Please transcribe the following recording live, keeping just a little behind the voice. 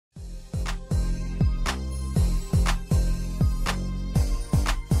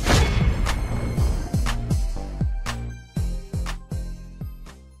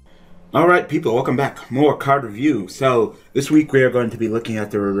Alright people, welcome back. More card review. So, this week we are going to be looking at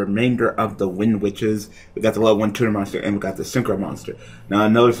the remainder of the WIND Witches. We got the level 1 tuner monster and we got the Synchro Monster. Now I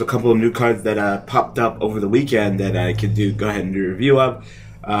know there's a couple of new cards that popped up over the weekend that I could go ahead and do a review of.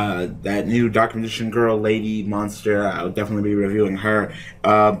 That new Dark Magician Girl Lady monster, I'll definitely be reviewing her.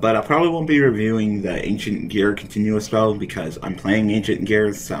 But I probably won't be reviewing the Ancient Gear continuous spell because I'm playing Ancient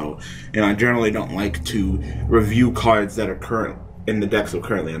Gears, so I generally don't like to review cards that are current in the decks are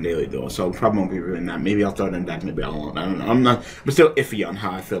currently on daily duel, so I probably won't be reviewing that. Maybe I'll throw it in deck, maybe I won't. I don't know. I'm still iffy on how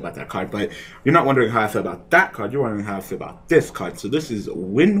I feel about that card, but you're not wondering how I feel about that card, you're wondering how I feel about this card. So this is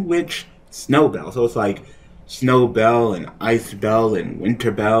Wind Witch Snowbell. So it's like Snowbell and Ice Bell and Winter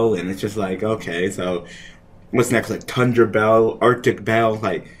Bell, and it's just like, okay, so what's next? Like Tundra Bell, Arctic Bell,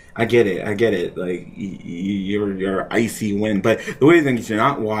 like I get it. Like you're icy wind, but the weird thing is you're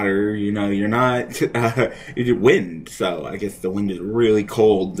not water. You're not you're wind. So I guess the wind is really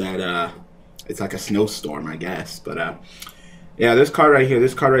cold. That it's like a snowstorm, I guess. But yeah, this card right here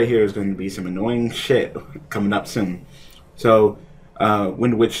is going to be some annoying shit coming up soon. So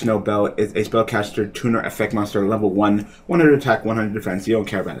Wind Witch Snowbell is a Spellcaster tuner effect monster, level 1, 100 attack, 100 defense. You don't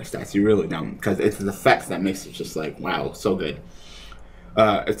care about its stats. You really don't, because it's the effects that makes it just like wow, so good.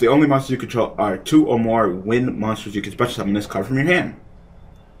 If the only monsters you control are 2 or more wind monsters, you can special summon this card from your hand.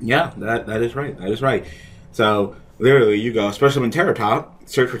 Yeah, that is right. That is right. So literally, you go special summon Terratop,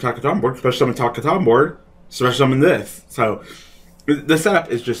 search for Takaton board, special summon Takaton board, special summon this. So the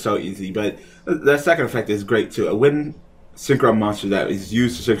setup is just so easy. But the second effect is great too. A wind synchro monster that is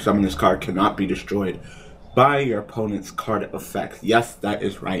used to synchro summon this card cannot be destroyed by your opponent's card effects. Yes, that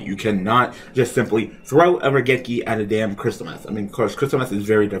is right. You cannot just simply throw a Regeki at a damn Crystal Meth. I mean, of course, Crystal Meth is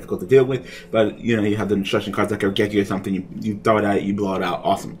very difficult to deal with, but you have the instruction cards like a Regeki or something, you throw it at it, you blow it out,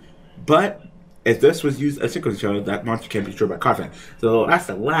 awesome. But if this was used as Synchro Material, that monster can't be destroyed by card effect. So that's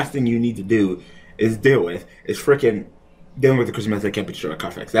the last thing you need to do is dealing with the Crystal Meth that can't be destroyed by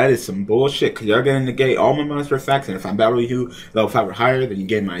card effects. That is some bullshit, because you're going to negate all my monster effects, and if I'm battling you level 5 or higher, then you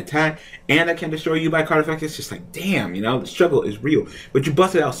gain my attack, and I can destroy you by card effect. It's just like, damn, the struggle is real. But you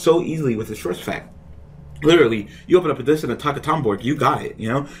bust it out so easily with this first effect. Literally, you open up this in a Takaton board, you got it,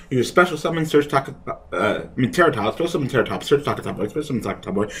 You special summon, search Terratop, special summon Terratop, search Takaton board, special summon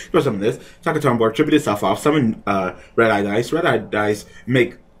Takaton board, special summon this, Takaton board, tribute itself off, summon Red-Eye Dice,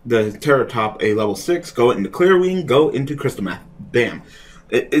 make the Terratop a level 6, go into Clear Wing, go into Crystal Meth. Bam.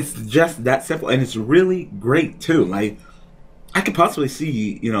 It's just that simple, and it's really great too. Like, I could possibly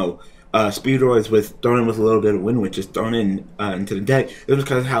see, Speedroids thrown in with a little bit of Wind Witch thrown in into the deck. It was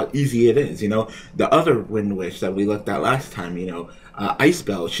because of how easy it is, The other Wind Witch that we looked at last time, Ice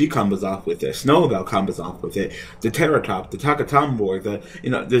Bell, she combos off with it. Snowbell combos off with it. The Terratop, the Takaton board, the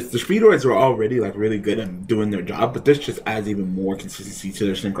Speedroids are already like really good at doing their job, but this just adds even more consistency to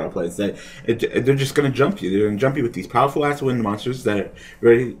their synchro plays. That they're just gonna jump you. They're gonna jump you with these powerful ass wind monsters that are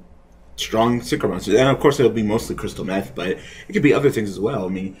very strong synchro monsters, and of course it'll be mostly Crystal Meth, but it could be other things as well. I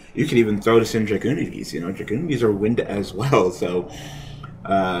mean, you could even throw this in Draconides. Draconides are wind as well. So,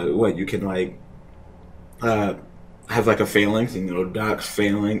 you can like have like a Phalanx, Ducks,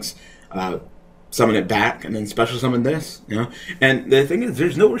 Phalanx, summon it back, and then special summon this, And the thing is,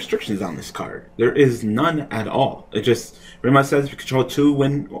 there's no restrictions on this card. There is none at all. It just pretty much says if you control 2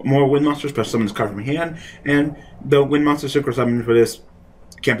 more wind monsters, special summon this card from your hand, and the wind monster synchro summon for this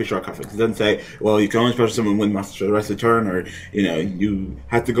can't be short conflicts. It doesn't say, well, you can only special summon wind monster for the rest of the turn, or you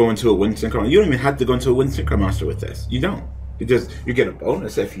have to go into a wind synchro. You don't even have to go into a wind synchro monster with this. You don't. You get a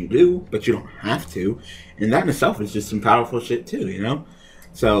bonus if you do, but you don't have to. And that in itself is just some powerful shit too,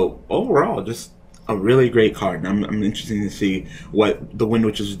 So overall, just a really great card. And I'm interested to see what the Wind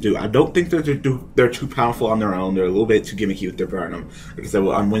Witches do. I don't think they're too powerful on their own. They're a little bit too gimmicky with their burn. Like I said,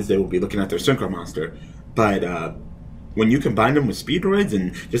 on Wednesday we'll be looking at their Synchro Monster. But when you combine them with Speedroids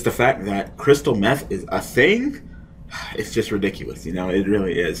and just the fact that Crystal Meth is a thing, it's just ridiculous, It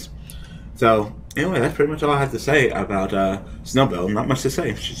really is. So, anyway, that's pretty much all I have to say about Snowbell. Not much to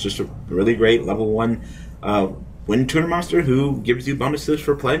say. She's just a really great level 1 wind tuner monster who gives you bonuses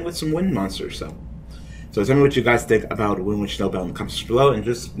for playing with some wind monsters. So tell me what you guys think about Wind Witch Snowbell in the comments below, and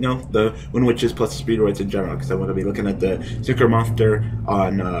just, the Wind Witches plus the Speedroids in general, because I'm going to be looking at the Synchro Monster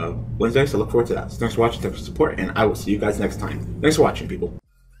on Wednesday, so look forward to that. So thanks for watching, thanks for support, and I will see you guys next time. Thanks for watching, people.